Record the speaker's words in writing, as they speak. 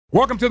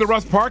Welcome to the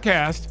Russ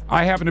Parcast.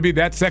 I happen to be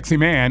that sexy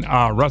man,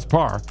 Russ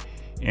Parr.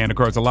 And, of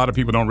course, a lot of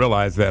people don't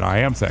realize that I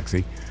am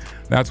sexy.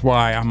 That's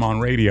why I'm on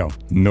radio.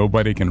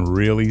 Nobody can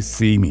really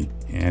see me,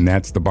 and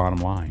that's the bottom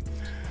line.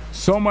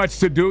 So much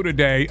to do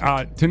today.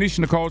 Tanisha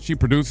Nicole, she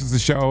produces the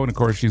show, and, of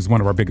course, she's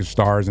one of our biggest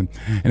stars. And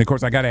of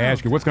course, I got to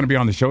ask you, what's going to be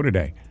on the show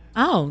today?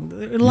 Oh,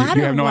 a lot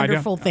of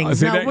wonderful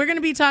things. No, we're going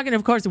to be talking,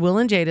 of course, Will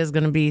and Jada is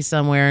going to be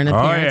somewhere in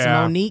appearance.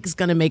 Monique's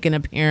going to make an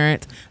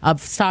appearance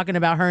of talking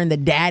about her and the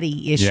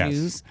daddy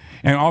issues. Yes.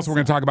 And also we're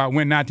going to talk about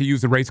when not to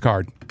use the race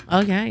card.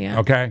 Okay, yeah.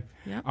 Okay?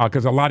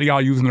 Because a lot of y'all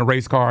using the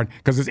race card.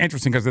 Because it's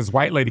interesting because this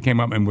white lady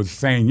came up and was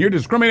saying, you're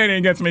discriminating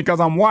against me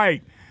because I'm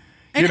white.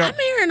 And I'm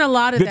hearing a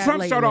lot of that Did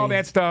Trump start all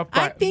that stuff?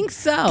 I think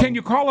so. Can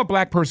you call a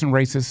black person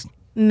racist?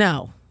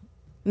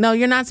 No,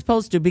 you're not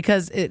supposed to,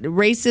 because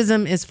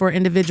racism is for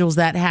individuals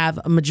that have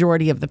a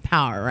majority of the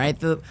power, right?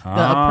 The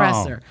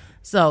oppressor.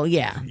 So,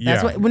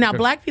 that's what. Now,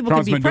 black people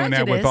Trump's can be been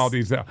prejudiced. doing that with all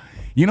these.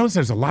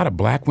 There's a lot of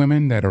black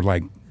women that are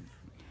like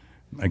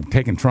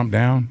taking Trump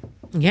down.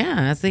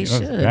 Yeah, as they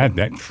should.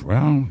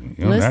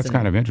 That's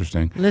kind of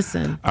interesting.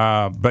 Listen.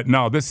 But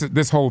no,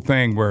 this whole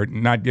thing, we're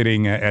not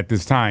getting at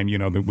this time,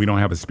 that we don't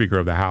have a Speaker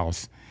of the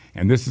House.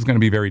 And this is going to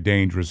be very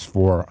dangerous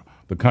for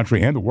the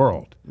country and the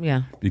world.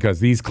 Yeah. Because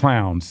these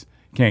clowns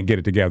can't get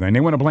it together, and they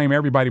want to blame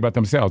everybody but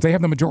themselves. They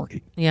have the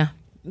majority. Yeah,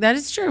 that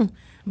is true.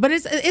 But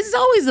it's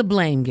always a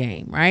blame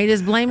game, right?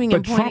 It's blaming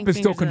and pointing But Trump is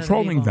still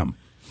controlling them.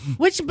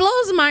 Which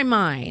blows my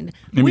mind.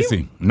 Let me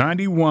see.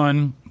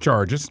 91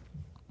 charges.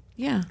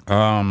 Yeah.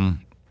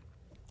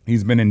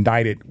 He's been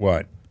indicted,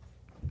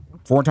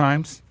 4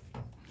 times?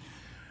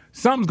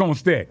 Something's going to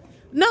stick.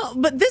 No,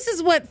 but this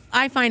is what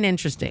I find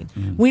interesting.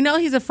 Mm-hmm. We know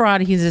he's a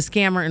fraud, he's a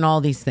scammer, and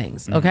all these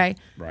things, okay?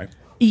 Right.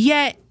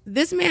 Yet,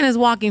 this man is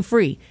walking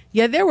free.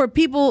 Yet, there were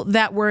people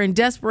that were in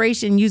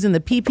desperation using the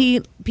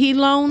PPP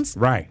loans.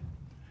 Right.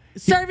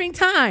 Serving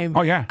time.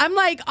 Oh, yeah. I'm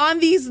like, on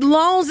these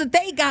loans that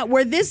they got,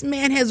 where this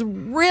man has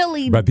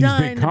really But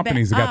done. These big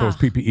companies that got those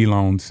PPE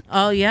loans.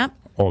 Oh, yeah.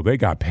 Oh, they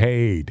got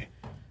paid.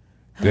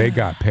 They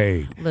got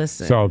paid.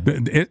 Listen. So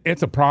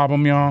it's a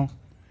problem, y'all.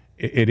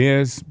 It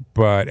is.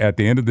 But at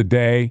the end of the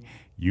day,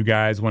 you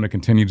guys want to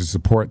continue to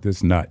support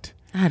this nut.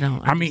 I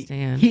don't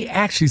understand. I mean, he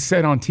actually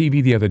said on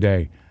TV the other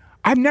day,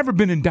 I've never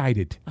been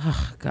indicted.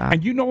 Oh, God.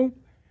 And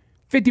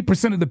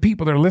 50% of the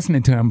people that are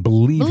listening to him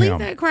believe him. Believe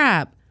that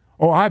crap.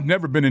 Oh, I've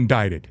never been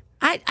indicted.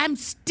 I'm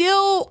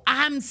still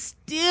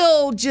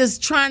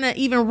just trying to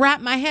even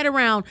wrap my head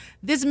around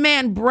this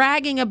man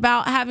bragging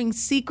about having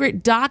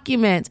secret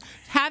documents,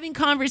 having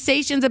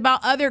conversations about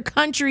other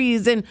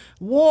countries and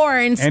war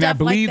and stuff like that. And I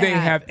believe they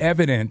have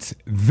evidence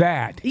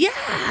that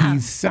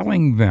he's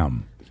selling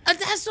them.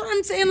 That's what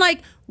I'm saying.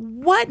 Like,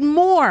 what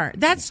more?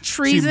 That's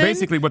treason. See,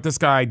 basically what this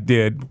guy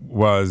did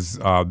was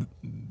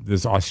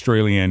this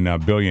Australian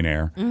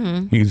billionaire.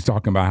 Mm-hmm. He was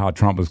talking about how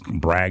Trump was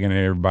bragging at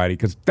everybody,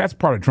 because that's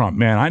part of Trump.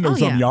 Man, I know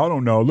something y'all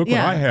don't know. Look what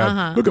I have.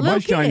 Uh-huh. Look at my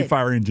shiny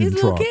fire engine truck.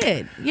 He's a little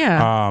kid.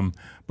 Yeah.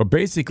 But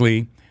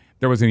basically,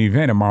 there was an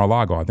event in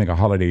Mar-a-Lago, I think a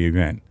holiday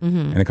event,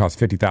 and it cost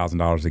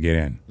 $50,000 to get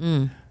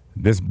in.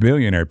 This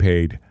billionaire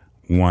paid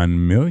 $1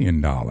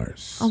 million.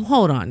 Oh,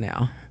 hold on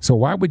now. So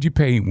why would you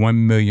pay $1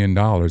 million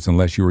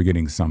unless you were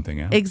getting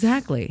something else?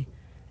 Exactly.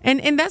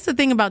 And that's the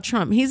thing about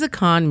Trump. He's a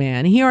con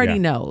man. He already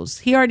knows.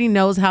 He already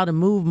knows how to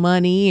move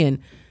money, and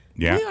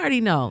we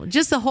already know.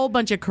 Just a whole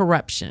bunch of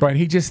corruption. But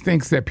he just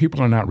thinks that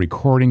people are not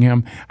recording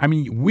him. I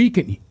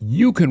mean,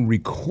 you can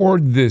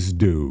record this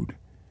dude,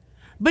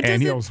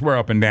 and he'll swear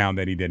up and down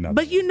that he did nothing.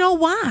 But you know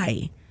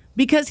why?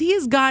 Because he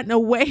has gotten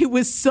away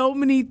with so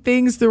many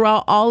things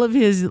throughout all of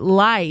his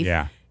life.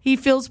 Yeah. He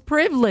feels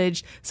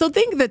privileged. So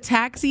think the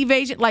tax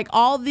evasion, like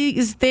all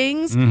these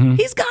things,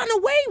 he's gotten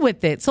away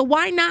with it. So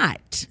why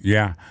not?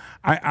 Yeah.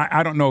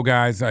 I don't know,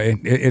 guys.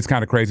 It's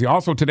kind of crazy.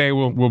 Also today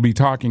we'll be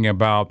talking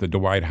about the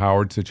Dwight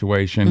Howard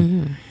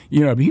situation.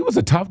 He was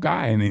a tough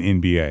guy in the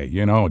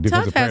NBA.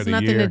 Tough has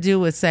nothing to do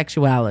with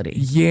sexuality.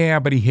 Yeah,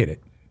 but he hid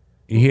it.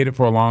 He hid it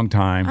for a long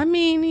time. I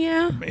mean,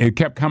 yeah. It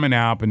kept coming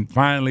out, and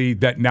finally,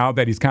 now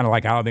that he's kind of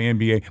like out of the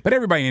NBA, but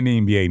everybody in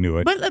the NBA knew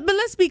it. But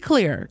let's be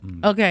clear.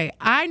 Okay,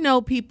 I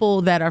know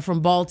people that are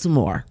from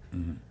Baltimore,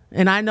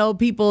 and I know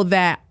people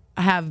that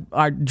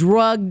are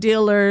drug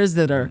dealers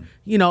that are,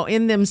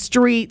 in them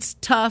streets,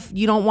 tough,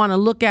 you don't want to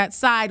look at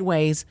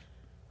sideways,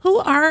 who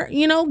are,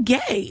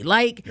 gay.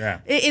 Like,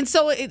 and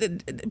so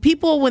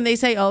people, when they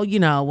say, oh,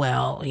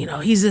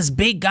 he's this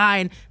big guy,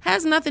 and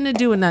has nothing to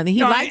do with nothing.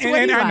 He likes what he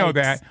likes. And I know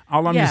that.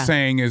 All I'm just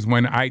saying is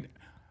when I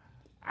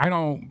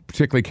don't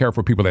particularly care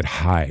for people that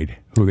hide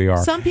who they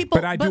are. Some people,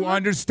 but I do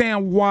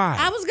understand why.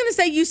 I was going to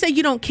say, you say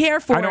you don't care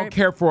for it. I don't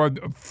care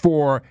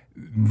for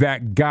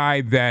that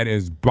guy that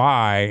is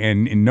bi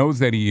and knows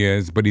that he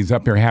is, but he's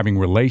up there having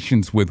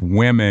relations with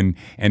women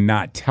and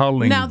not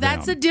telling Now, them.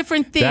 that's a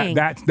different thing.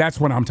 That's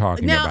what I'm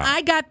talking about. Now,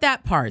 I got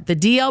that part. The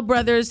DL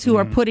brothers who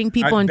are putting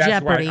people in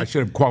jeopardy. I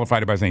should have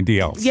qualified it by saying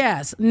DLs.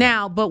 Yes.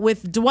 Now, but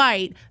with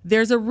Dwight,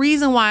 there's a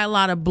reason why a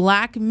lot of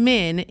black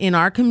men in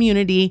our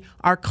community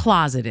are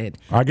closeted.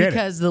 I get it.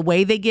 Because the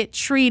way they get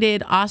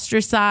treated,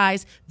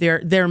 ostracized,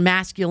 their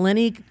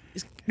masculinity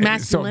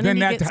masculinity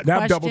then gets that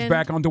doubles questioned.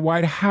 back on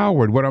Dwight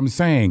Howard. What I'm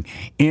saying,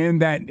 in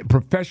that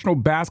professional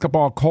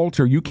basketball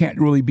culture, you can't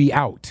really be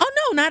out. Oh,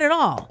 no, not at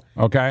all.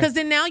 Okay. Because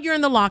then now you're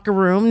in the locker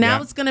room. Now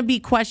Yeah. it's going to be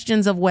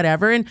questions of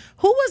whatever. And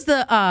who was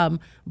the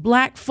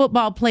black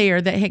football player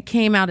that had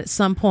came out at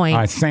some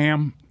point?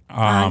 Sam.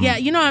 Yeah,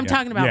 you know what I'm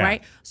talking about, yeah.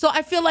 right? So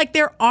I feel like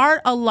there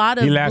are a lot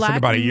of He lasted black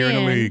about a year in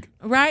the men, league.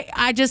 right?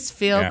 I just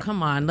feel, Yeah.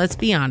 come on, let's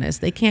be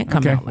honest. They can't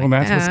come Okay, out like well,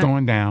 that's that. what's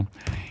going down.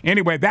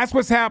 Anyway, that's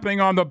what's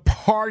happening on the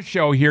Parr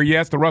Show here.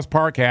 Yes, the Russ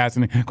Parrcast.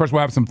 And, of course, we'll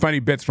have some funny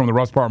bits from the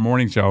Russ Parr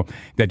Morning Show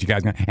that you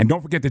guys can. And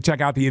don't forget to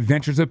check out The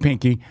Adventures of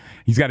Pinky.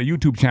 He's got a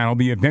YouTube channel,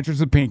 The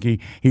Adventures of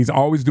Pinky. He's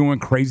always doing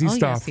crazy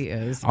stuff. Yes, he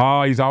is.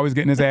 Oh, he's always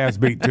getting his ass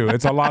beat, too.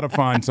 It's a lot of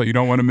fun, so you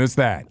don't want to miss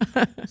that.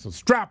 So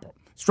strap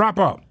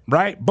up,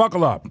 right?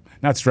 Buckle up.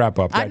 Not strap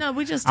up. I know,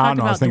 we just I don't talked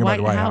know, I was about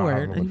thinking Dwight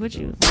Howard. Howard. Would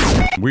you?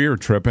 We're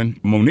tripping.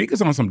 Monique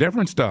is on some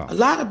different stuff. A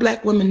lot of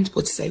black women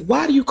would say,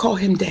 why do you call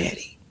him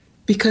daddy?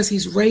 Because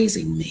he's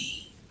raising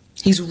me.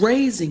 He's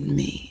raising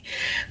me.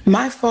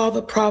 My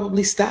father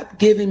probably stopped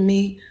giving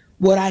me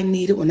what I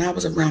needed when I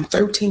was around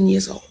 13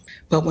 years old.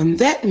 But when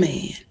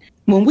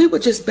we were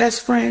just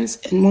best friends,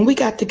 and when we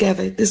got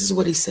together, this is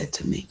what he said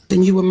to me.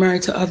 Then you were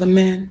married to other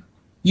men.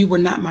 You were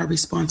not my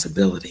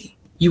responsibility.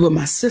 You were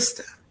my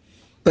sister,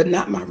 but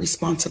not my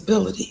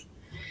responsibility.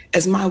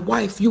 As my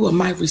wife, you are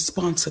my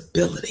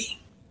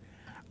responsibility.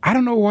 I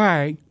don't know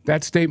why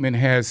that statement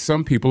has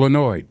some people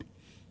annoyed.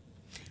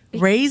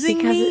 Raising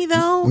me,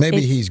 though?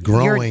 Maybe he's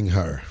growing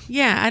her.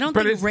 Yeah, I don't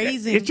But think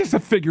raising. it's just a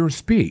figure of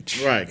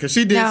speech. Right, because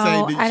she did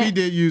No, say that she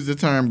did use the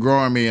term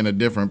 "growing me" in a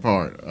different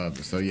part of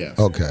it. So yes.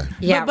 Okay.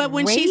 Yeah, but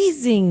when she's-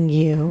 raising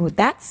you,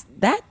 that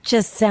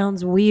just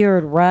sounds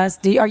weird, Russ.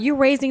 Are you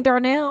raising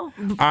Darnell?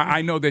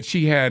 I know that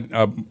she had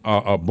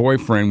a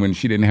boyfriend when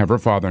she didn't have her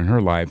father in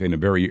her life in a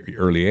very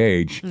early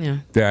age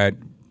that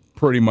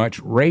pretty much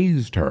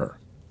raised her,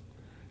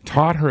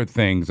 taught her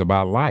things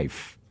about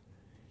life.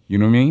 You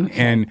know what I mean?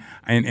 Okay.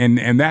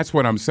 And that's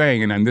what I'm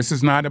saying. And this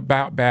is not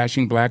about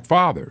bashing black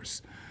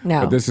fathers. No.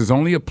 But this is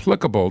only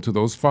applicable to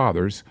those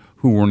fathers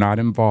who were not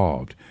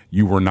involved.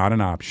 You were not an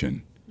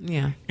option.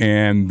 Yeah.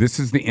 And this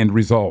is the end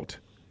result.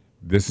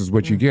 This is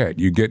what you get.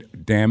 You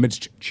get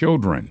damaged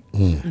children.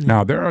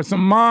 Now, there are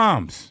some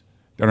moms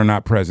that are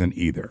not present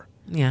either.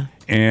 Yeah.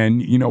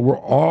 And, we're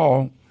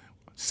all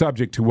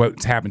subject to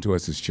what's happened to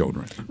us as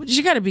children. But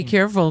you got to be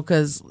careful,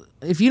 because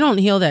if you don't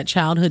heal that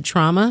childhood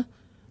trauma,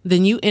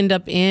 then you end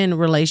up in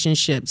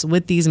relationships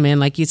with these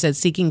men, like you said,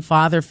 seeking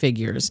father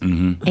figures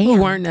who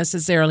weren't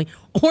necessarily,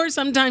 or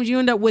sometimes you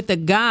end up with a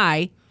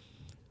guy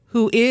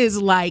who is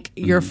like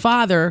your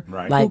father,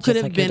 Right. who Like, could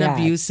just have like your been dad.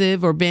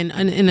 abusive or been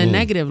in a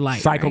negative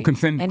light. Cycle right?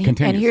 continues.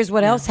 And here's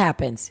what else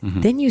happens.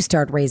 Then you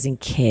start raising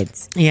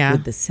kids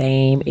with the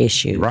same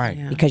issue. Right.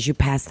 Yeah. Because you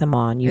pass them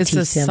on. You It's teach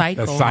a them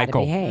cycle. A how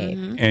cycle. to behave.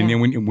 And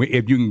then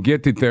if you can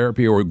get to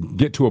therapy or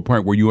get to a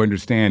point where you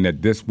understand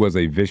that this was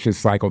a vicious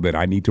cycle that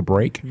I need to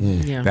break,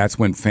 that's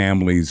when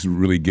families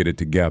really get it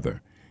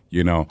together.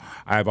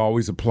 I've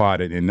always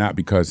applauded, and not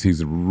because he's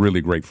a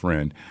really great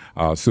friend,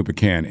 Super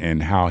Ken,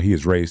 and how he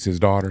has raised his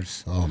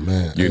daughters. Oh,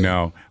 man.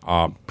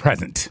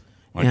 Present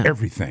on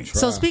everything.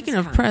 So speaking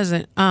of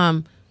present,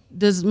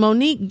 does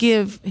Monique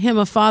give him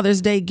a Father's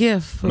Day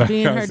gift for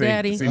being her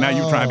daddy? See, now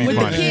you're trying to be With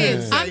the funny.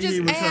 kids. I'm He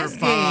just was her asking.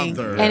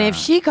 father. And if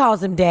she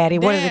calls him daddy,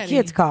 what do the Daddy.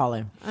 kids call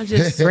him? I'm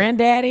just,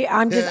 Granddaddy?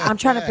 I'm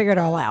trying to figure it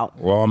all out.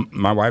 Well,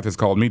 my wife has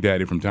called me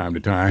daddy from time to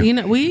time.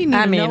 we need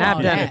to know all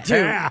I've done that.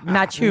 it too.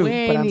 Not you,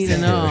 We but I'm need to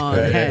saying. know all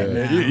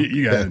that.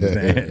 You got to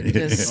understand.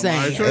 Just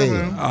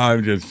saying.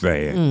 I'm just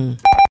saying.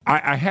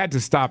 I had to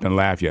stop and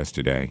laugh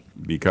yesterday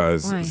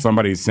because Why?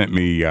 somebody sent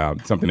me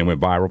something that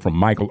went viral from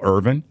Michael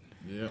Irvin.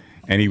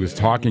 And he was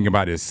talking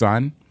about his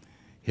son.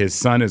 His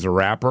son is a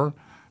rapper.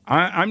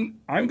 I'm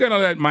going to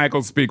let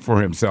Michael speak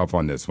for himself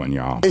on this one,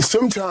 y'all. And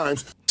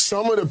sometimes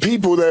some of the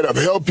people that have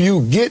helped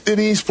you get to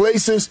these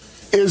places,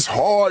 it's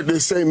hard to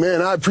say,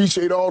 man, I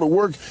appreciate all the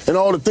work and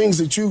all the things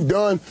that you've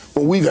done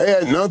when we've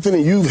had nothing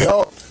and you've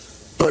helped.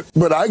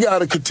 But I got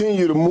to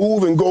continue to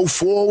move and go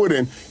forward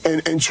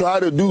and try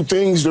to do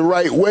things the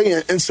right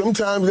way. And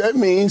sometimes that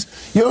means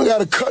you don't got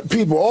to cut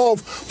people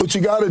off, but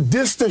you got to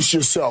distance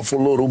yourself a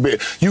little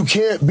bit. You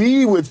can't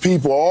be with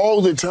people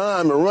all the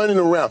time and running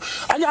around.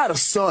 I got a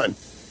son.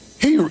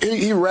 He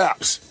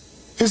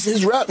raps.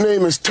 His rap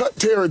name is Tut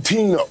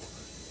Tarantino.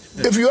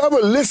 If you ever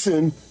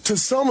listen to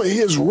some of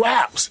his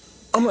raps,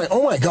 I'm like,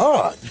 oh, my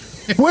God.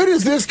 Where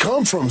does this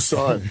come from,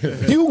 son?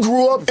 You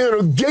grew up in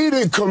a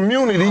gated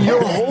community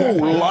your whole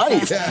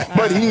life,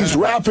 but he's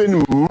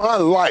rapping my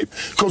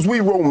life because we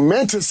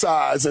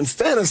romanticize and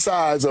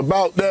fantasize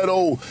about that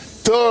old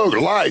thug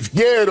life,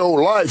 ghetto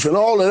life, and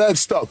all of that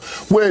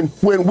stuff. When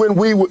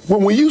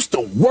we used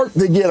to work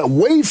to get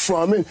away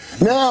from it,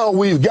 now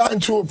we've gotten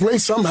to a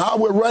place somehow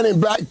we're running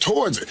back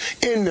towards it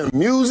in the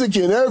music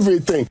and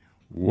everything.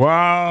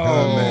 Wow.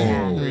 Oh,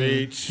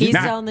 man. He's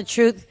telling the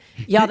truth.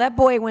 Y'all, that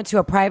boy went to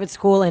a private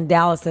school in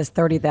Dallas that's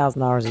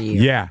 $30,000 a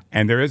year. Yeah,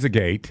 and there is a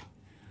gate.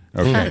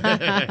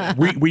 Okay.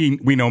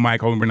 we know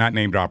Michael, and we're not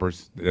name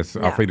droppers.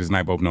 Alfredas and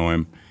I both know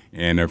him.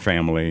 and their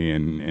family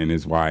and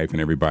his wife and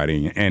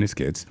everybody and his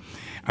kids.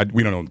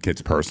 We don't know the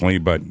kids personally,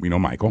 but we know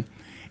Michael.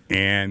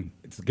 And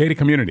it's a gated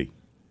community.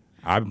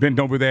 I've been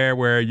over there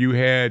where you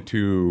had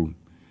to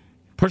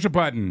push a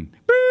button.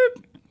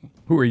 Boop.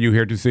 Who are you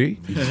here to see?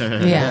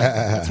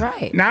 Yeah, that's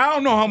right. Now, I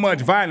don't know how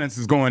much violence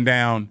is going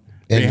down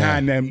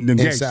behind them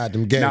gates. Inside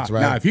them gates,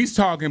 right? Now, if he's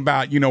talking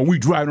about, we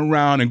driving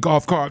around in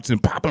golf carts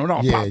and popping it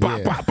off,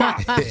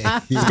 pop.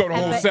 Let's go to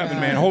hole 7,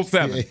 man. Hole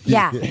 7.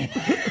 Yeah.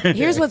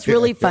 Here's what's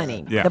really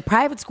funny. Yeah. The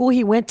private school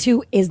he went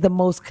to is the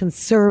most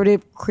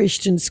conservative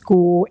Christian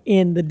school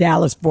in the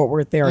Dallas-Fort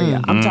Worth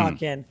area. I'm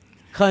talking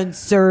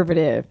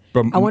conservative.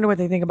 But I wonder what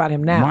they think about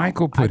him now.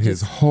 Michael put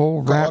his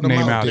whole rap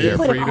name out there,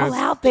 Put it all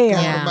out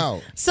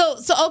there.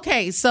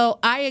 So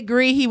I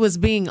agree he was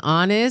being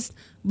honest.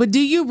 But do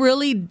you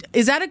really?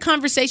 Is that a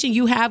conversation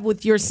you have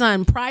with your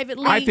son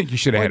privately? I think you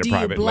should have had it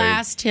privately. Do you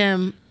blast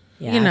him?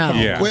 Yeah,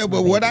 Yeah. Well,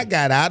 but what I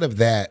got out of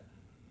that,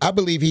 I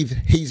believe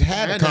he's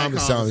had a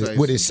conversation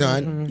with his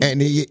son,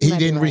 and he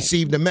didn't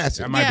receive the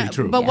message. That might be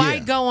true. But why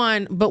go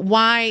on? But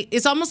why?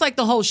 It's almost like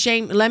the whole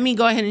shame. Let me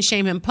go ahead and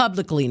shame him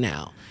publicly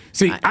now.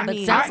 See,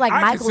 it sounds like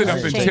Michael sit is up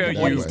and ashamed tell of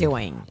what you he's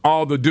doing.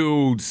 all the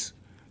dudes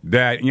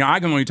that I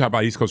can only talk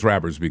about East Coast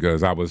rappers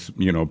because I was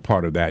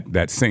part of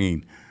that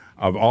scene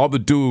of all the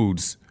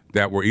dudes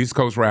that were East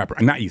Coast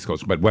rappers, not East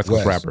Coast, but West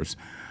Coast rappers.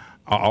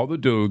 All the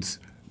dudes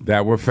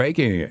that were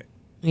faking it.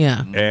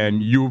 Yeah.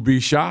 And you'll be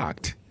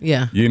shocked.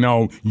 Yeah.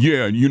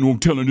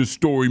 Telling this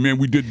story, man,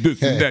 we did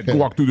this and that,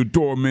 walked through the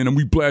door, man, and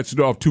we blasted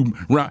off 2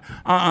 rounds.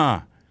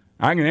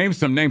 I can name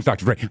some names,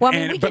 Dr. Dre. Well,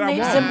 we can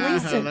name some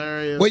recent.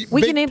 Hilarious.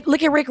 We can name.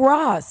 Look at Rick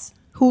Ross,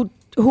 who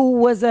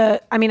was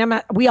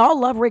we all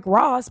love Rick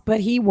Ross, but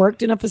he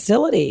worked in a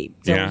facility,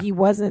 so he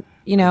wasn't.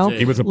 He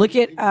was a. Look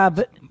at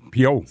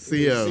P.O.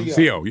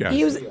 CO, yeah.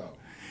 he was.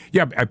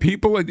 Yeah,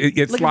 people.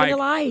 It's Look like at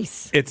Vanilla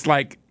Ice. It's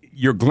like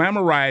you're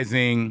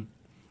glamorizing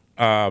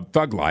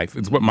thug life.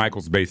 It's what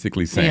Michael's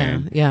basically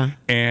saying. Yeah.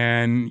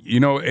 And you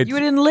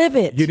didn't live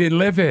it. You didn't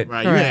live it.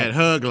 Right, you had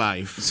hug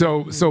life.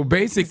 So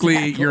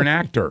basically, you're an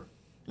actor.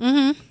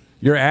 Mm-hmm.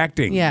 You're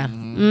acting. Yeah.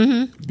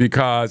 Mm-hmm.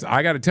 Because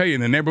I got to tell you,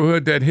 in the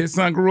neighborhood that his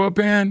son grew up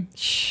in,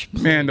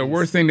 man, the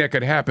worst thing that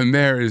could happen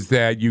there is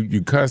that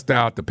you cussed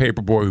out the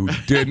paper boy who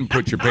didn't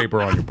put your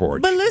paper on your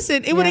porch. But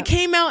listen, it would have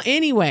came out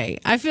anyeanyway.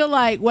 I feel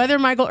like whether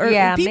Michael or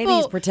people, maybe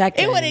he's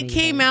protected. It would have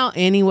came out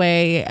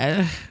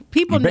anyway.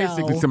 People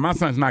basically, know. so my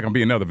son's not going to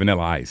be another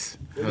Vanilla Ice.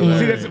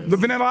 See, that's the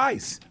Vanilla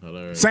Ice.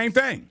 Hilarious. Same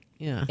thing.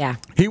 Yeah.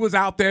 He was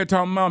out there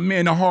talking about me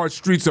in the hard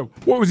streets of,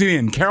 what was he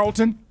in,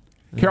 Carrollton,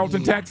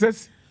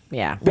 Texas?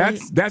 Yeah.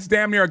 That's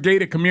damn near a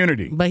gated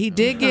community. But he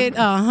did get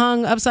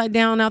hung upside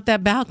down out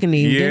that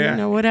balcony, didn't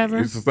he, or whatever?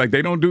 It's just like,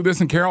 they don't do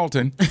this in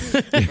Carrollton. He's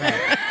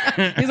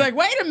like,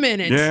 wait a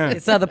minute. Yeah.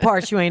 It's other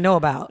parts you ain't know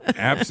about.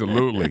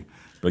 Absolutely.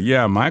 But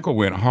yeah, Michael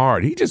went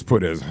hard. He just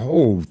put his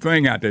whole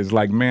thing out there. It's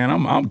like, man,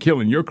 I'm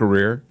killing your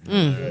career.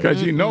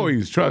 Because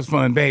he's trust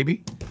fund,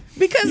 baby.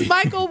 Because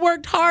Michael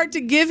worked hard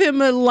to give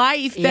him a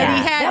life that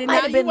he had. That and might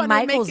now have you been wanna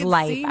Michael's make it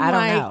life. seem I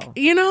don't like, know.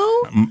 You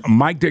know?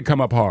 Mike did come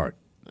up hard.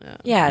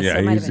 Yeah,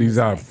 he's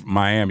out of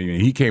Miami.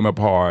 He came up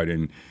hard,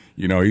 and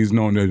he's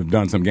known to have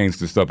done some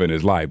gangster stuff in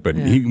his life, but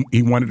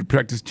he wanted to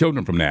protect his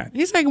children from that.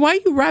 He's like, why are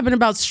you rapping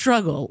about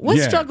struggle? What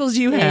struggles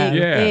you have?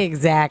 Yeah.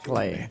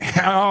 Exactly.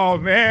 Oh,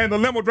 man, the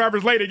limo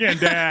driver's late again,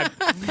 Dad.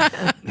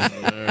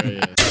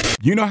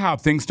 You know how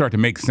things start to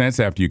make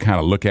sense after you kind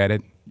of look at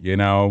it?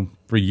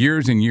 For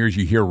years and years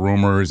you hear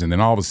rumors, and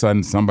then all of a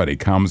sudden somebody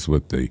comes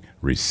with the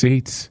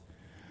receipts.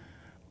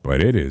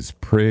 But it is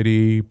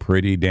pretty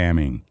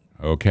damning,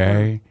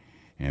 okay?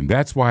 And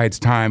that's why it's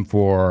time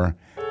for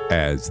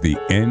As the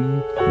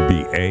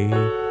NBA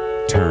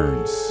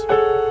Turns.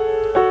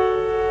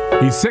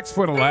 He's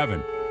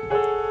 6'11".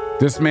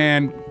 This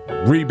man,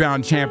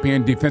 rebound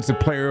champion, defensive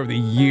player of the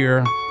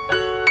year.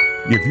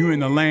 If you're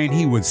in the lane,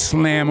 he would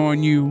slam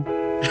on you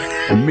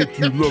and make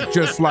you look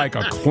just like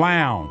a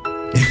clown.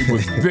 He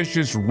was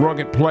vicious,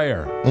 rugged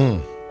player.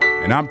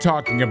 And I'm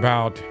talking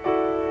about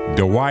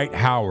Dwight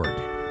Howard.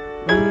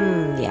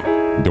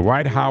 Yeah.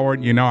 Dwight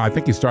Howard, I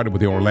think he started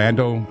with the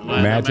Orlando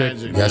Magic.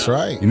 That's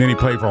right. And then he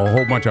played for a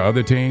whole bunch of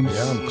other teams.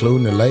 Yeah,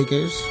 including the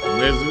Lakers.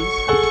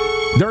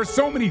 Wizards. There are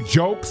so many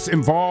jokes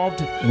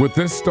involved with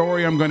this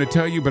story I'm going to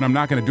tell you, but I'm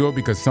not going to do it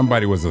because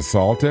somebody was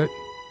assaulted.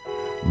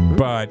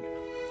 But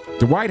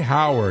Dwight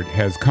Howard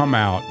has come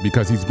out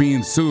because he's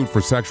being sued for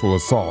sexual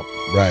assault.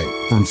 Right.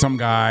 From some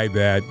guy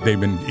that they've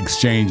been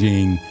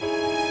exchanging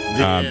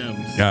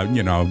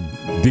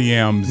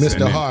DMs.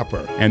 Mr.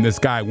 Harper. And this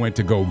guy went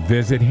to go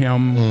visit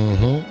him.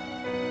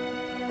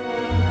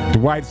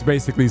 Dwight's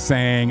basically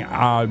saying,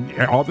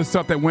 all the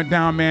stuff that went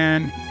down,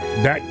 man,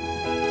 that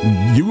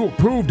you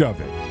approved of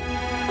it.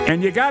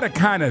 And you got to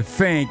kind of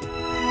think,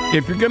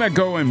 if you're going to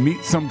go and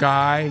meet some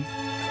guy,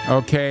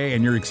 okay,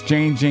 and you're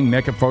exchanging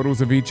naked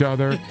photos of each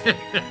other,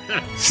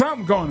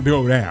 something's going to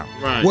go down.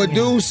 Right. Well,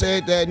 dude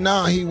said that,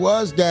 he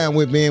was down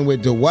with being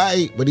with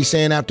Dwight, but he's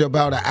saying after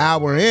about an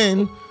hour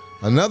in,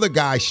 another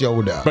guy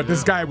showed up. But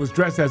this guy was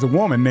dressed as a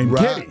woman named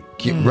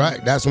Kitty.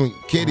 Right. That's when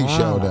Kitty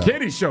showed up.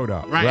 Kitty showed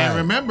up. Right. And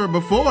remember,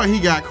 before he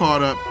got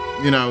caught up,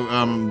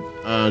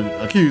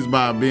 accused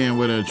by being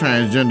with a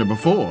transgender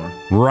before.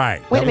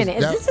 Right. Wait a minute.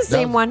 Is this the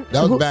same one?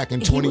 That was back in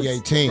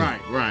 2018.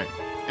 Right.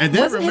 And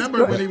then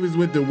remember when he was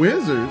with the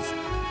Wizards,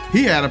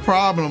 he had a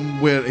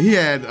problem with,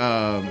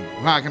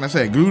 how can I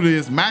say,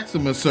 gluteus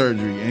maximus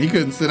surgery, and he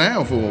couldn't sit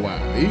down for a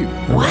while either.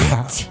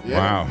 What? Yeah.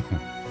 Wow.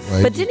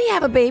 But didn't he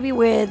have a baby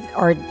with,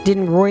 or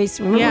didn't Royce?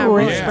 Remember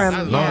Royce from?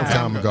 A long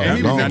time ago. And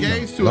he was Long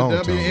engaged to time.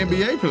 a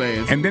WNBA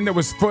player. And then there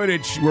was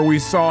footage where we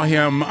saw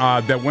him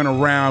that went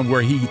around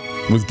where he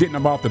was getting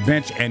up off the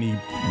bench and he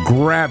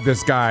grabbed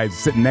this guy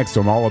sitting next to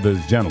him, all of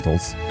his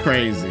genitals.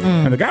 Crazy.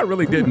 And the guy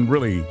really didn't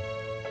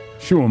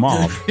shoo him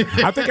off.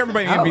 I think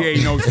everybody in the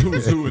NBA knows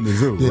who's who in the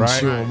zoo, Didn't right?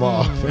 shoo him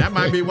off. That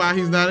might be why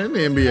he's not in the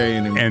NBA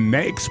anymore. And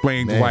they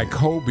explained why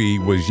Kobe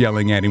was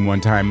yelling at him one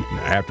time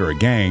after a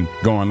game,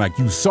 going like,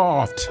 you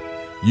soft.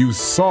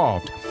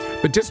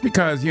 But just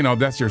because,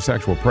 that's your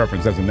sexual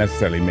preference doesn't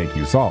necessarily make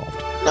you soft.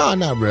 No,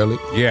 not really.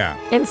 Yeah.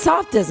 And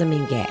soft doesn't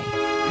mean gay.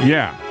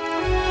 Yeah.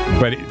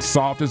 But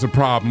soft is a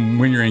problem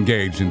when you're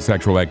engaged in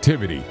sexual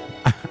activity.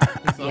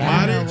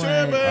 Somebody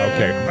tripping.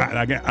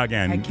 Okay.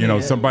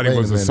 Again, somebody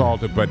was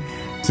assaulted, but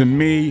to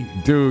me,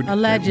 dude.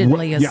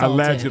 Allegedly assaulted.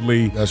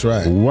 Allegedly. That's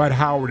right. What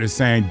Howard is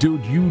saying,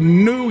 dude, you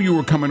knew you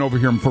were coming over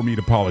here for me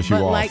to polish you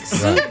But off.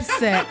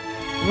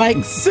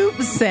 like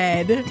Soup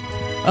said,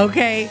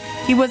 okay,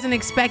 he wasn't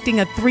expecting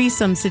a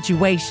threesome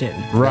situation.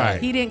 Right.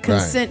 He didn't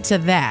consent to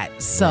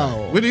that.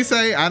 So. What did he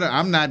say?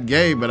 I'm not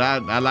gay, but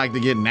I like to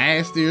get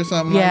nasty or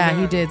something like that?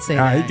 Yeah, he did say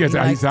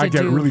that. I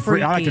get really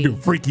freaky. I like to do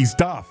freaky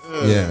stuff.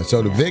 Yeah,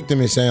 so the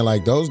victim is saying,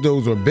 like, those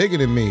dudes were bigger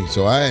than me,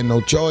 so I had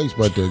no choice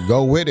but to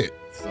go with it.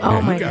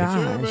 Oh, my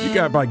gosh. You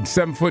got like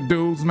 7-foot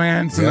dudes,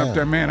 man, sitting up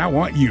there, man. I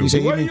want you. He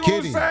said What even do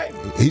you Kitty. say?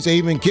 He said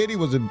even Kitty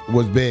was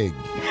big.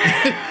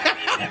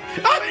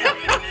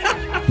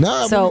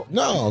 No.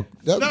 No,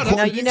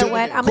 you know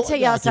what? I'm gonna tell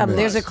y'all something.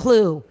 There's a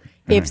clue.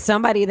 If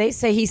somebody, they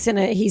say he sent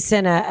on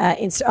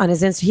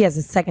his he has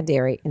a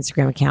secondary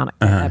Instagram account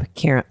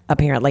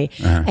apparently,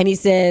 and he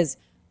says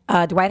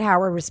Dwight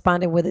Howard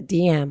responded with a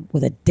DM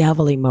with a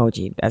devil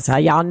emoji. That's how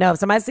y'all know. If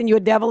somebody send you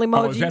a devil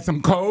emoji, Oh, is that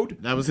some code?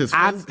 That was his.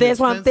 That's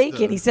what I'm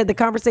thinking. He said the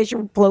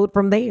conversation flowed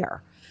from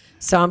there.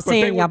 So I'm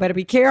saying y'all better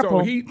be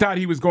careful. So he thought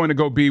he was going to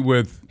go be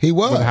with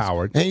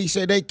Howard. And he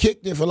said they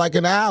kicked it for like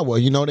an hour.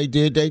 They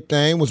did their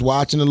thing, was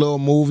watching a little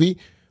movie.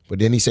 But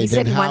then he said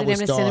he Howard wanted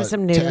him to send him started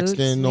some nudes.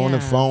 texting on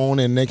the phone,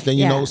 and next thing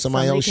you know,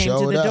 somebody else came to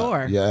showed the up.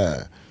 door.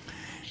 Yeah.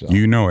 So.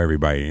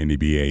 Everybody in the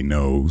NBA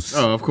knows.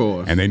 Oh, of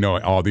course. And they know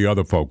all the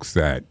other folks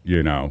that,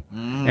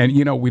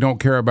 And, we don't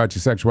care about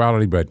your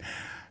sexuality, but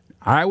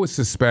I would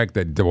suspect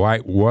that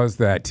Dwight was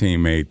that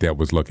teammate that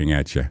was looking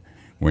at you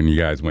when you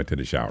guys went to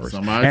the showers.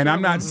 And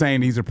I'm not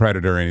saying he's a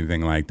predator or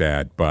anything like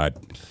that, but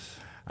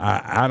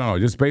I don't know.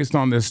 Just based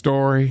on this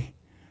story,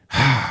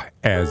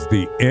 as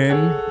the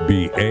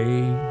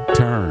NBA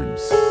turns.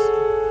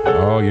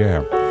 Oh,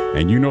 yeah.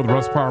 And the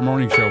Russ Power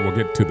Morning Show will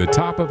get to the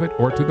top of it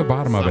or to the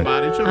bottom of it.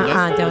 Don't do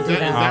that. Is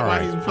that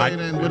why he's playing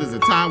in,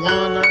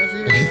 Taiwan last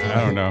year?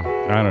 I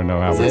don't know.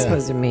 What's that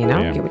supposed to mean?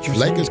 I don't get what you're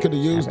saying. Lakers could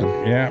have used him.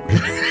 Yeah.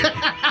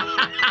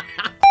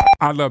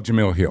 I love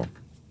Jamil Hill.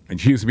 And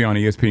she used to be on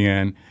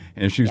ESPN,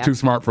 and she was too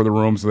smart for the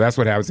room, so that's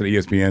what happens at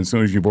ESPN. As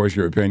soon as you voice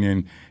your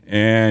opinion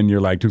and you're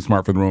like too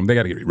smart for the room, they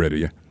got to get rid of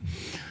you,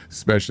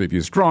 especially if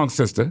you're a strong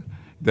sister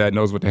that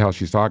knows what the hell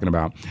she's talking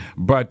about.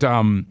 But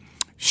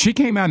she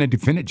came out and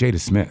defended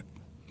Jada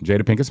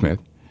Pinkett Smith.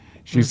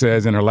 She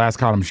says in her last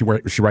column, she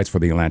writes for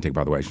The Atlantic,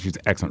 by the way. She's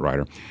an excellent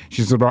writer.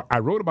 She says, I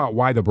wrote about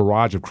why the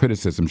barrage of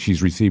criticism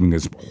she's receiving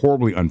is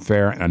horribly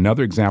unfair, and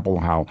another example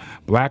of how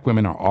black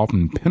women are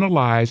often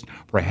penalized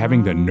for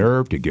having the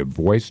nerve to give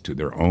voice to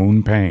their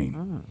own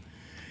pain.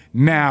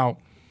 Now,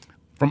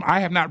 I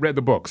have not read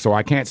the book, so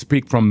I can't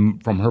speak from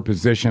her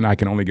position. I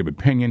can only give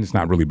opinion. It's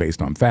not really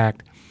based on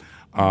fact.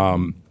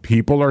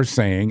 People are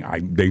saying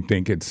they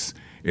think it's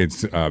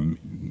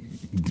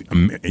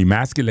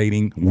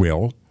emasculating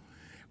Will.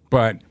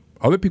 But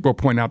other people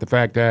point out the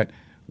fact that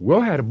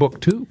Will had a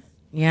book too.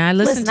 Yeah, I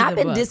listened to the I've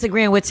been book.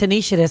 disagreeing with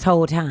Tanisha this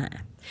whole time.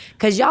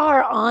 Because y'all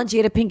are on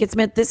Jada Pinkett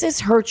Smith. This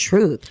is her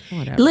truth.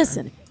 Whatever.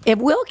 Listen, if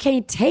Will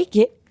can't take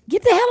it,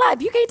 get the hell out.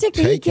 If you can't take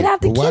the heat, get out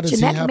the Why does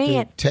kitchen. he That have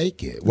man, to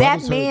take it?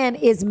 that man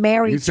is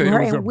married to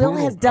her, and Will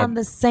has done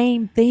the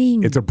same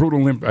thing. It's a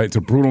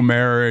brutal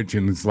marriage,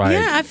 and it's like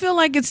I feel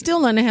like it's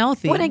still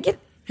unhealthy.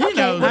 He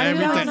knows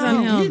everything.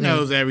 unhealthy. He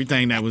knows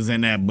everything that was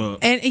in that book.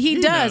 And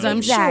he does,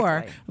 I'm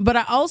sure. But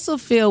I also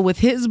feel with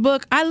his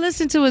book, I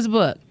listened to his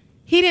book.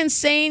 He didn't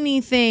say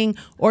anything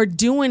or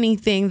do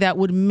anything that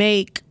would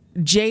make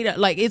Jada,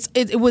 like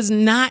it was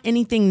not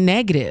anything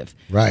negative.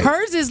 Right.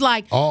 Hers is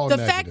like all the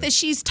negative. fact that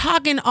she's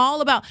talking all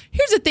about.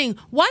 Here's the thing: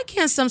 why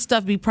can't some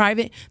stuff be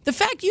private? The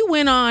fact you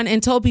went on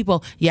and told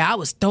people, "Yeah, I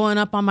was throwing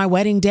up on my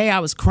wedding day. I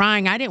was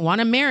crying. I didn't want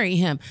to marry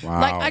him." Wow.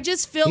 Like I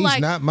just feel He's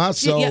like not my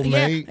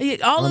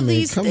soulmate. all of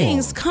these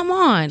things. Come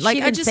on, like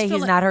she didn't I just say feel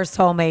he's like, not her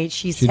soulmate.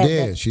 She She said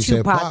did. that She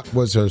said Pac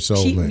was her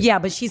soulmate. Yeah,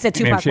 but she said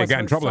And Tupac if she had was gotten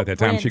in her trouble at that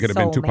time, she could have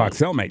been Tupac's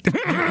cellmate.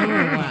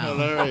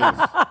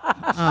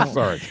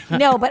 Sorry.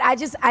 No, but I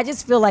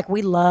just feel like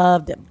we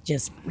love to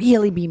just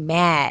really be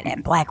mad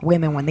at black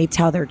women when they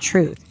tell their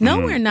truth. No,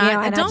 we're not. You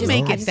know, and Don't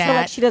make I it just that. feel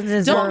like she doesn't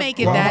deserve. Don't make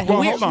it Well, that.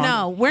 well, hold on.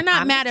 No, we're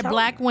not mad at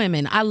black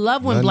women. I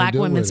love when Nothing to black do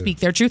women with it. speak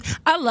their truth.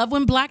 I love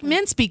when black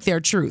men speak their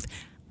truth.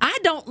 I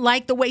don't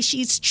like the way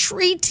she's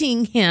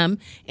treating him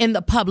in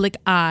the public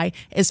eye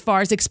as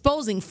far as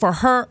exposing for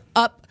her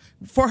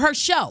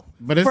show.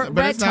 But it's, for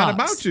but Red it's not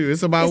Talks. about you.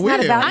 It's about It's Will.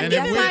 not about And you.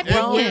 if I'm Will-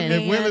 giving my opinion.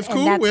 if Will is And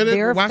cool that's with it,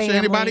 their why should family.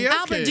 anybody else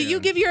Albert, care? do you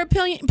give your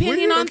opinion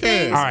you on care?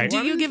 things? All right. Do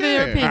Why you do give you your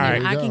care? opinion? All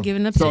right. I can give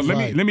an So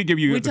opinion. let me give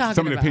you We're talking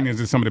some of the about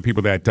opinions of some of the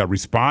people that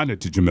responded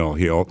to Jamil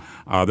Hill.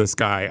 This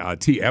guy,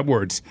 T.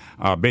 Edwards,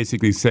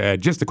 basically said,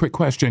 just a quick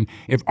question.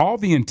 If all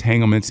the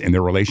entanglements in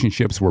their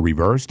relationships were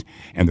reversed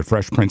and the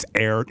Fresh Prince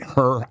aired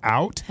her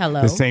out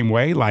Hello. the same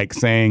way, like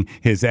saying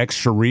his ex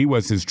Cherie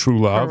was his true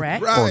love,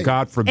 Correct. or Right.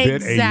 God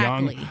forbid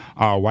Exactly. a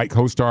young white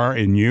co-star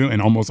in you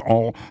and almost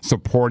all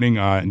supporting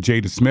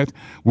Jada Smith,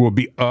 will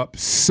be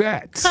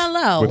upset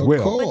Hello. with Of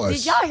Will. course.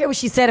 Did y'all hear what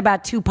she said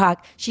about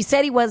Tupac? She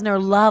said he wasn't her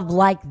love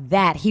like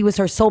that. He was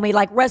her soulmate.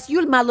 Like, Russ,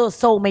 you're my little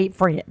soulmate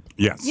friend.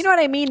 Yes. You know what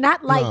I mean?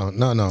 Not like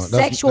No.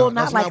 sexual,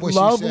 That's not like what she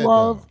love, said,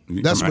 love.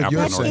 though. That's what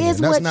you're That saying. Is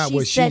That's what not she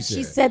what said. she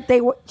She said. said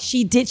they were.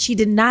 She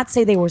did not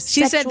say they were.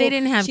 She said they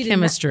didn't have She did not-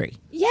 chemistry.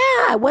 Yeah,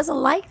 it wasn't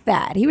like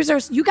that. He was her.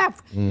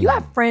 You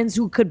have friends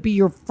who could be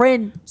your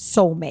friend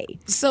soulmate.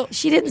 So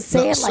She didn't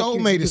say it like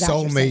soulmate is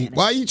soulmate.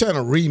 Why are you trying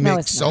to remix No,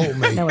 it's not.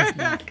 soulmate? No, it's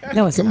not.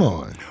 No, it's Come not.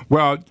 on.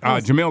 Well,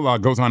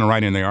 Jamil goes on to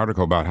write in the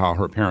article about how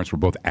her parents were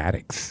both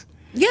addicts.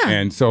 Yeah.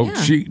 And so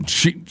Yeah.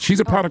 she's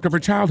a product of her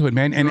childhood,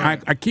 man. And I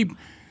keep,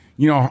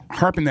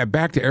 harping that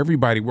back to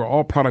everybody. We're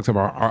all products of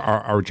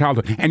our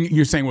childhood. And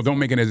you're saying, well, don't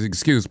make it as an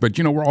excuse, but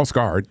we're all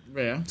scarred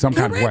some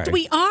kind of way. Correct,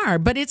 we are,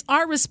 but it's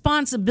our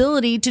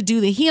responsibility to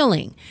do the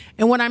healing.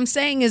 And what I'm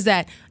saying is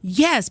that,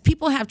 yes,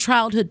 people have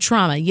childhood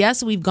trauma.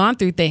 Yes, we've gone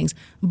through things,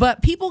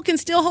 but people can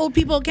still hold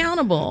people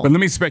accountable. But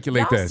let me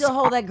speculate Y'all this. still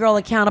hold that girl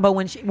accountable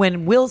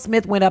when Will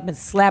Smith went up and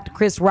slapped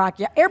Chris Rock.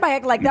 Yeah, everybody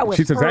acted like that was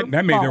She says her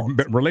that made fault.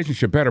 their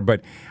relationship better,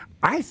 but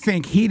I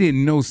think he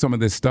didn't know some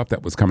of this stuff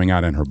that was coming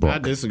out in her book. I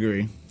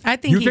disagree. I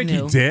think You he think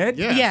knew. he did?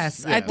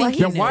 Yes, I Yeah. think Well, he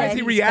Then knew. why is said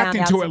he he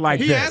reacting found to out it like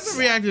He this? hasn't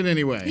reacted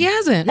anyway. He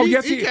hasn't. Oh,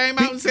 yes, he came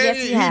out and said yes,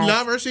 he he has.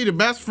 loved her. She the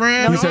best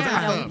friend. No, and all no,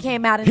 that no, stuff. he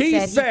came out and He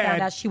said, he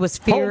found out she was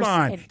Hold fierce.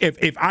 on. and-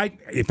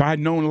 If I'd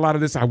known a lot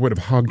of this, I would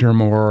have hugged her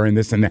more and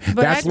this and that.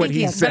 But That's I what think he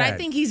he's- said. But I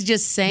think he's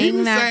just He saying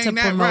was that saying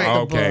to that, promote right. the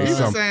Okay, book. He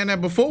so was saying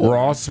that before. We're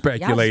all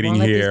speculating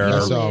Y'all just here. wanna let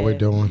these That's all we're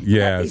doing.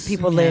 Yes. These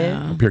people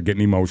live. Up here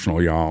getting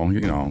emotional,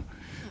 y'all.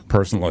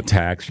 Personal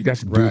attacks. You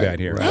guys do Right, that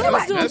here. right.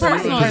 Let's do a That's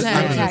personal right.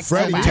 attack.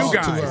 Freddie You talked to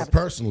guys. her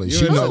personally. You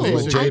She and knows Jada.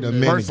 what Jada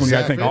meant. Personally, I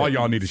exactly. think all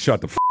y'all need to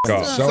shut the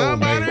up.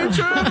 Somebody in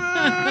trouble.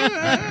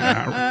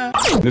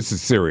 This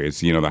is serious.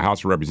 The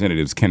House of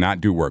Representatives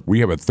cannot do work. We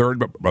have a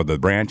third of the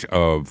branch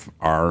of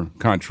our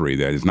country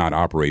that is not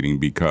operating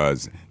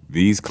because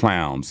these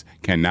clowns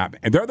cannot.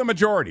 And they're the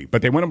majority,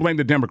 but they want to blame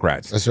the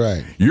Democrats. That's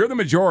right. You're the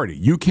majority.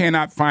 You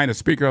cannot find a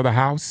Speaker of the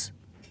House.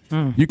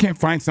 You can't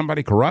find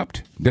somebody corrupt,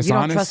 You don't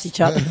dishonest, trust each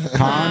other.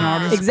 con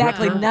artist.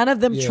 Exactly. None of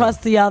them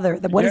trust the other.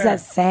 What does Yeah. that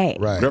say?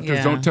 Right. Grifters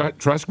Yeah. don't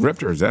trust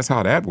grifters. That's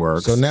how that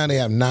works. So now they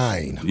have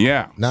 9.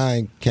 Yeah.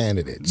 9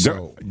 candidates.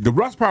 So The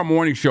Russ Power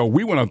Morning Show,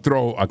 we want to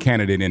throw a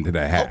candidate into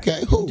the hat.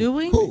 okay, who? Do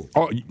we? Who?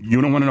 Oh,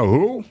 you don't want to know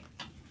who?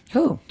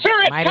 Who? Sir,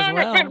 it's Might as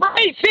well. Congressman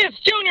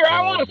Racist Jr.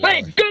 I want to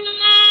say good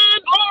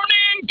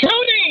morning,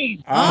 Tony.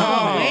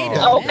 Wait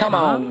a Oh, minute. come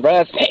on,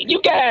 Russ. Hey, you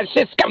guys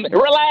just come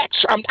relax.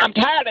 I'm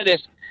tired of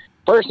this.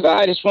 First of all,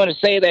 I just want to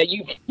say that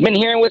you've been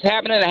hearing what's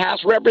happening in the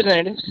House of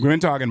Representatives, We've been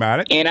talking about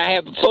it. and I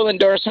have full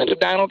endorsement of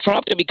Donald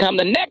Trump to become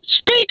the next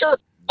Speaker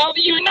of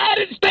the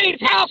United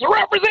States House of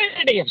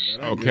Representatives.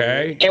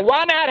 Okay. And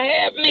why not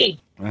have me?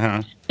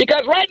 Uh-huh.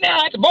 Because right now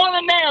it's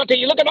boiling down to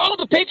you look at all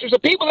the pictures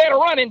of people that are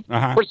running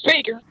Uh-huh. for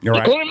Speaker, You're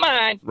right. including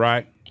mine,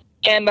 Right.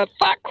 and the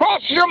thought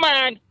crosses your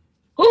mind,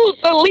 who's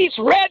the least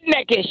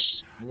redneckish?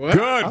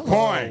 Good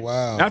point.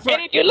 wow. That's And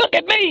what. if you look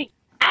at me,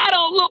 I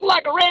don't look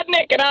like a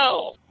redneck at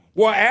all.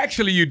 Well,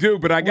 actually, you do,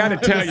 but I got to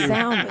tell you,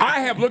 sounded-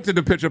 I have looked at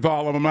the picture of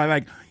all of them. I'm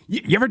like,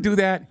 you ever do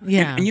that?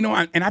 Yeah.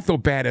 And I feel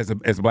bad as a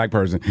black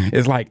person.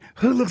 It's like,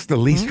 who looks the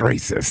least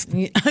racist?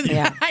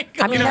 Yeah.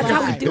 I mean, that's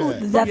how we do.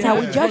 That's how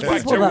we judge It's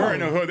like people, they're wearing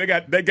though. a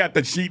hood. They got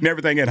the sheet and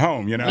everything at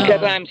home.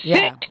 Because I'm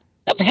Yeah. sick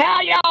of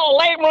how y'all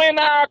labeling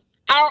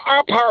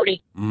our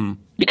party. Mm-hmm.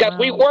 Because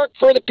we work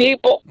for the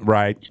people.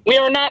 Right. We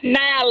are not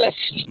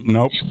nihilists.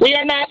 Nope. We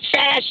are not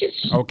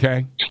fascists.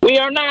 Okay. We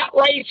are not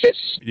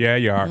racist. Yeah,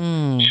 you are.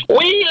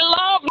 We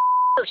love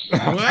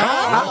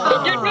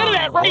So get rid of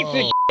that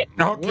racist shit.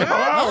 Okay.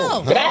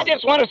 Oh. But I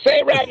just want to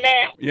say right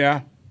now,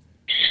 Yeah.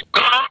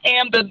 I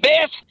am the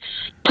best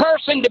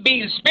person to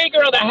be the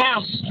Speaker of the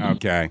House.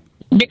 Okay.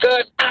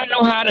 Because I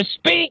know how to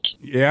speak.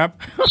 Yep.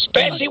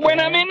 Especially when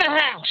I'm in the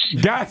house.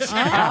 Gotcha.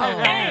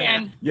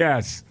 And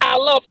yes. I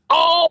love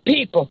all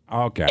people.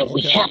 Okay. And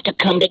we have to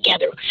come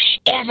together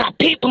as a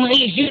people in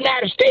these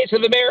United States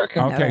of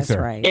America. Okay, That's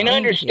sir. right. And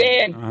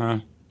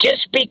understand,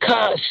 just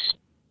because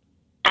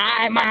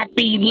I might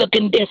be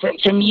looking different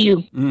from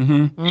you,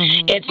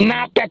 it's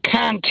not the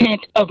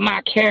content of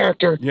my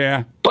character.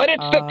 Yeah. But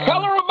it's the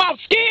color of my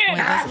skin.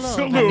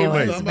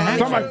 Absolutely.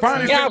 Somebody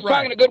finally Yeah, I said was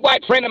talking to a good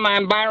white friend of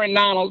mine, Byron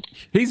Donald.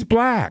 He's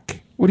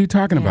black. What are you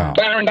talking about?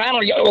 Byron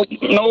Donald, no,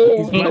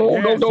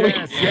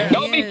 Yes.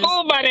 don't be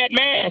fooled by that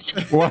man.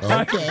 What?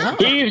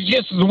 He's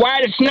just as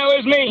white as snow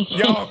as me.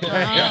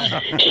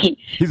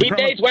 He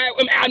dates white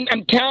women.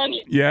 I'm telling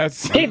you.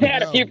 Yes. He's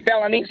had a few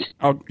felonies.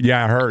 Oh,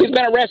 yeah, I heard. He's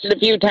been arrested a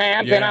few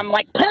times, and I'm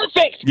like,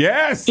 perfect.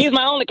 Yes. He's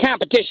my only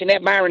competition.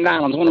 That Byron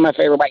Donald's one of my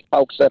favorite white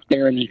folks up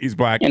there He's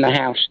black. in the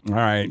house. All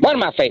right. One of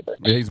my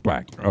favorites. He's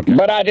black. Okay.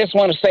 But I just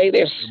want to say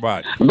this.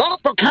 What? Vote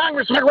for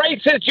Congressman Ray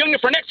Sis Jr.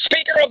 for next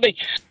Speaker of the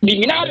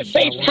United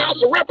States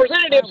House of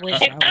Representatives,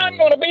 and I'm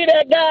going to be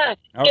that guy.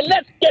 Okay. And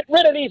let's get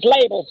rid of these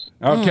labels.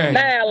 Okay.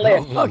 Now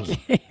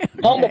listen.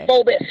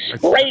 Homophobic,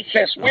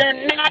 racist.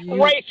 We're not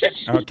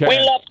racist. Okay. We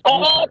love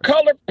all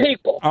colored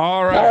people.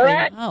 All right. All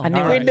right? I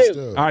knew We it.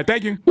 do. All right,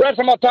 thank you. Russ,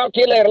 I'm going to talk to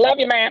you later. Love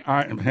you, man. All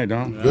right, hey,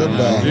 Don.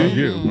 Goodbye.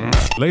 You.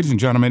 Ladies and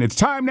gentlemen, it's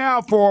time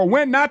now for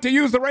when not to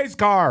use the race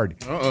card.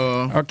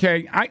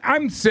 Okay,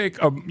 I'm sick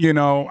of,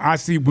 I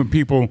see when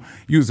people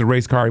use the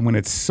race card when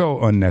it's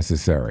so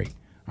unnecessary.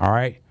 All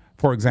right?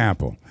 For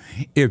example,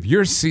 if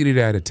you're seated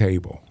at a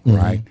table,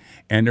 right,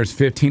 and there's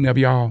 15 of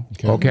y'all,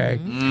 okay,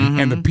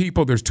 and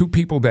there's two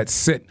people that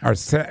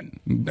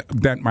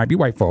that might be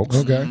white folks,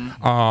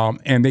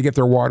 and they get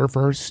their water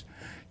first,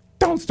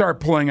 don't start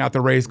pulling out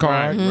the race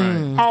card.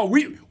 Right. Oh,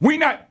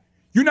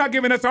 you're not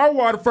giving us our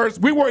water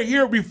first. We were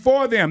here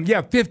before them.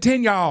 Yeah,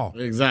 15 y'all.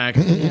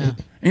 Exactly. Yeah.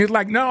 And he's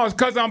like, no, it's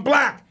because I'm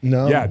black.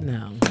 No. Yeah.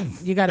 No.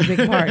 You got a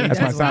big party. That's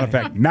my sound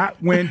effect. Not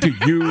when to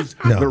use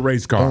the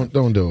race card.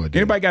 Don't do it. Dude.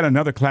 Anybody got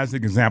another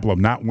classic example of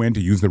not when to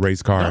use the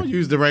race card? Don't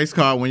use the race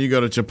card when you go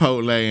to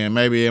Chipotle and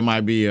maybe it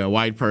might be a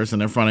white person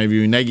in front of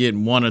you and they get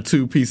one or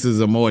two pieces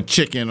of more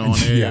chicken on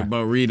their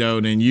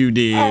burrito than you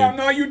did. Oh,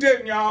 no, you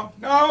didn't, y'all.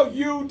 No,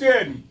 you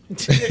didn't.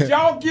 If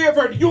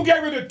you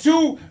gave her the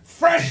two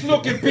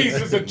fresh-looking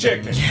pieces of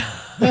chicken.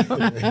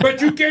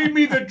 But you gave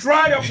me the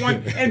dried-up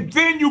one, and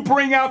then you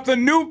bring out the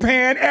new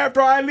pan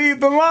after I leave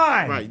the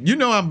line. Right. You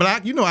know I'm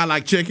black. You know I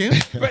like chicken.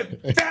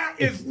 But that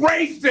is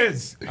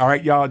racist. All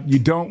right, y'all, you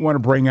don't want to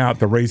bring out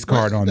the race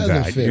card on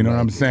that. fit, You know right.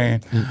 what I'm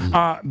saying?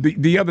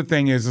 The other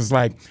thing is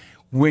like,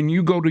 when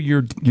you go to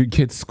your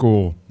kid's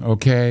school,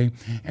 okay,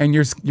 and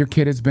your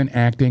kid has been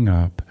acting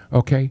up,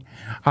 okay,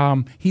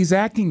 he's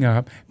acting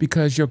up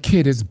because your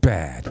kid is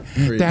bad.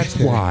 That's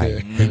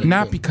why,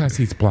 not because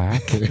he's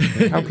black,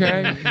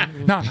 okay?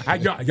 Now,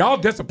 y'all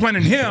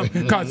disciplining him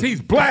because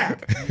he's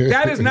black.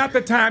 That is not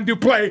the time to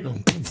play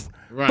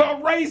the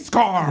race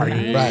card.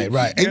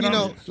 Right.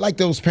 And like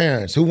those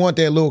parents who want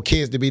their little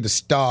kids to be the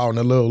star on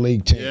the little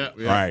league team. Yeah.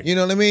 Right. You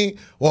know what I mean?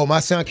 Well,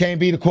 my son can't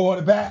be the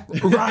quarterback.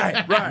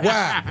 Right.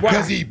 Why?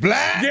 Because he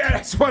black? Yeah,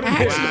 that's what it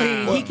is.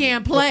 Actually, he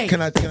can't play.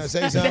 Can I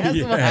say something?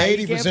 That's why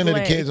he 80% can't of the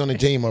play. kids on the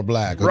team are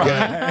black,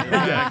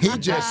 okay? He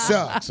just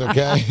sucks,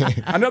 okay?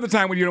 Another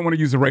time when you don't want to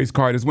use a race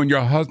card is when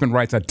your husband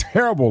writes a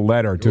terrible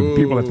letter to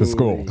people at the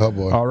school. Oh,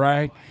 boy. All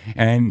right?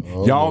 And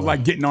y'all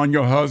like getting on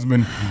your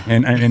husband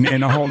and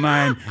the whole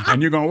nine,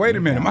 and you're going, wait a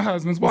minute, my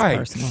husband's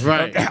white.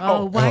 Right.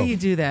 Oh, why you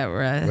do that,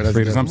 Russ?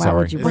 Please, I'm Why sorry.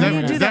 would you Why bring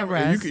would that you up? do that,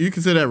 Russ? You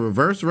consider that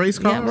reverse race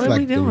Yeah, card? what are like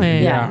we the-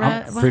 doing?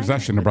 Yeah. Why- Please, I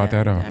shouldn't have brought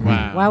that up.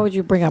 Why would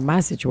you bring up my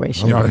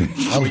situation? You know,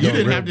 You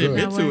didn't have to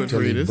admit to it,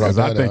 Fridas. because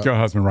I think your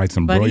husband writes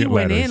some But he brilliant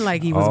went letters. in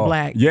like he was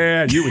black.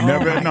 Yeah, you would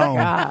never have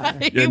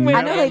known. He You went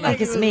I know never- they in like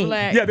think it's he was me.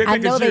 black. Yeah, they I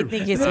think know it's they you.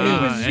 think it's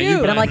and me. you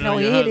But I'm like, blame no,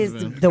 your it is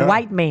husband. the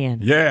white man.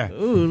 Yeah.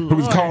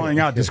 Who's calling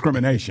out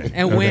discrimination.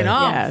 And went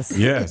off. Yes.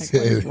 Yes.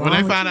 When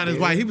they found out his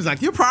white, he was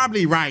like, "You're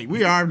probably right.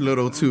 We are a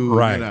little too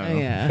Right. You know.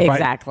 Yeah. Right.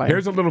 Exactly.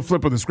 Here's a little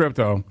flip of the script,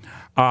 though.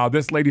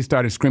 This lady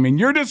started screaming,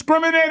 "You're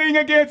discriminating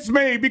against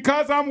me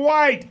because I'm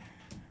white."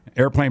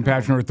 Airplane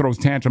passenger throws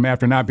tantrum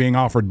after not being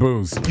offered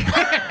booze.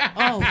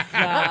 Oh,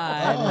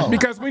 God.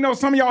 Because we know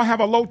some of y'all have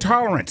a low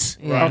tolerance,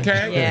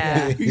 okay?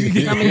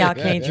 Yeah. Some of y'all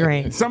can't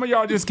drink. Some of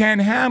y'all just can't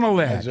handle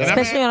that.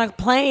 Especially on a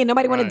plane.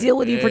 Nobody want to deal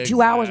with you for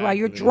 2 hours while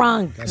you're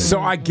drunk. So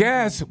I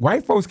guess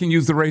white folks can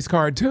use the race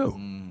card, too,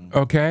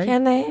 okay?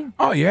 Can they?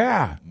 Oh,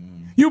 yeah.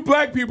 You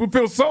black people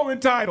feel so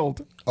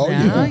entitled. Oh,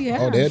 Yeah. yeah.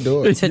 Oh, they'll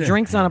do it. To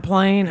drinks on a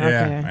plane? Okay.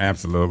 Yeah,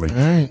 absolutely.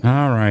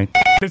 All right.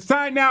 It's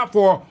time now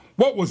for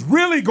what was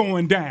really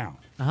going down.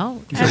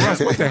 Oh. He said, Russ,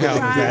 what the hell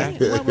is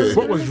that?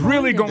 What was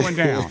really going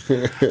down?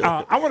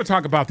 I want to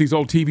talk about these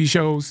old TV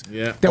shows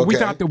that we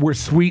thought that were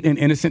sweet and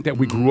innocent that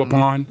we grew up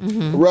on.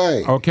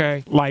 Right.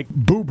 Okay? Like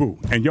Boo Boo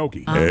and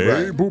Yogi.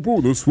 Hey, Boo Boo,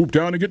 let's swoop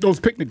down and get those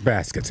picnic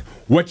baskets.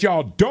 What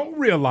y'all don't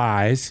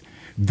realize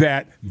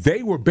that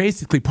they were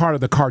basically part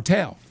of the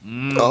cartel.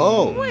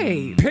 Oh.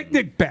 Wait.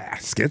 Picnic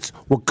baskets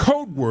were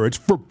code words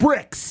for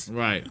bricks.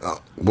 Right.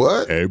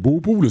 What? Hey, Boo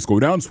Boo, let's go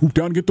down, swoop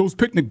down and get those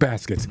picnic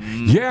baskets.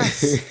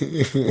 Yes.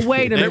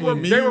 Wait a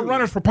minute. They were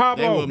runners for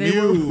Pablo. They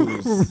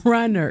were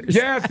runners.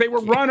 Yes, they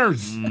were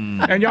runners.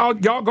 And y'all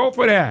go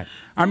for that.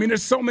 I mean,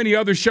 there's so many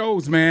other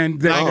shows, man.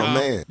 That,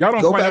 man. Y'all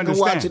don't go quite back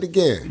understand. and watch it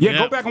again. Yeah,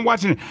 go back and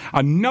watch it.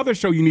 Another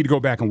show you need to go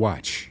back and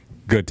watch.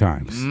 Good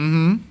Times.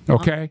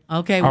 Okay?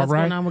 Okay, what's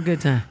going on with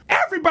Good Time?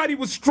 Everybody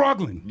was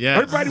struggling. Yes.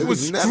 Everybody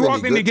was Never any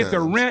struggling to good get their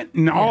times. rent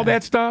and all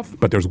that stuff.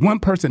 But there's one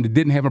person that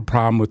didn't have a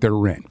problem with their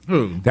rent.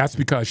 Who? That's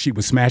because she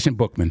was smashing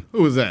Bookman.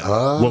 Who was that?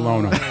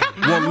 Walona.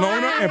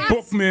 Walona and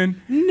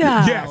Bookman.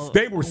 No. Yes,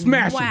 they were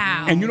smashing.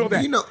 Wow. And you know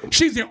that.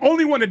 She's the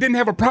only one that didn't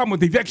have a problem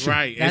with eviction.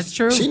 Right. That's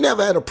true. She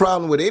never had a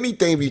problem with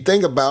anything if you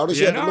think about it.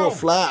 She had the little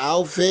fly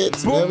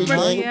outfits and Bookman,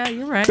 everything. Yeah,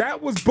 you're right.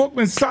 That was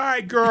Bookman's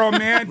side girl,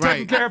 man,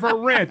 taking care of her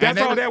rent. That's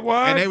all that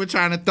was. And they were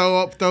trying to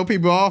throw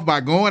people off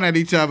by going at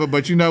each other,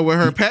 but you know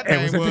what her pet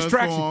name was a was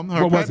distraction. for 'em?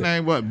 Her What was pet it?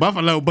 name was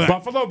Buffalo Butt.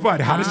 Buffalo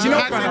Butt. How did she know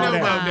How did she know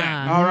about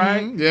that? All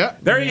right. Yeah.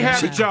 There you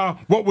have it, y'all.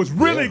 What was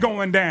really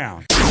going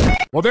down.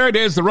 Well, there it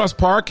is, the Russ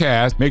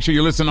Parcast. Make sure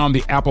you listen on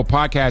the Apple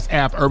Podcast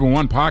app,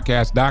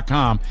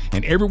 urban1podcast.com,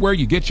 and everywhere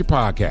you get your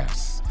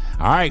podcasts.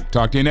 All right.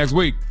 Talk to you next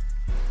week.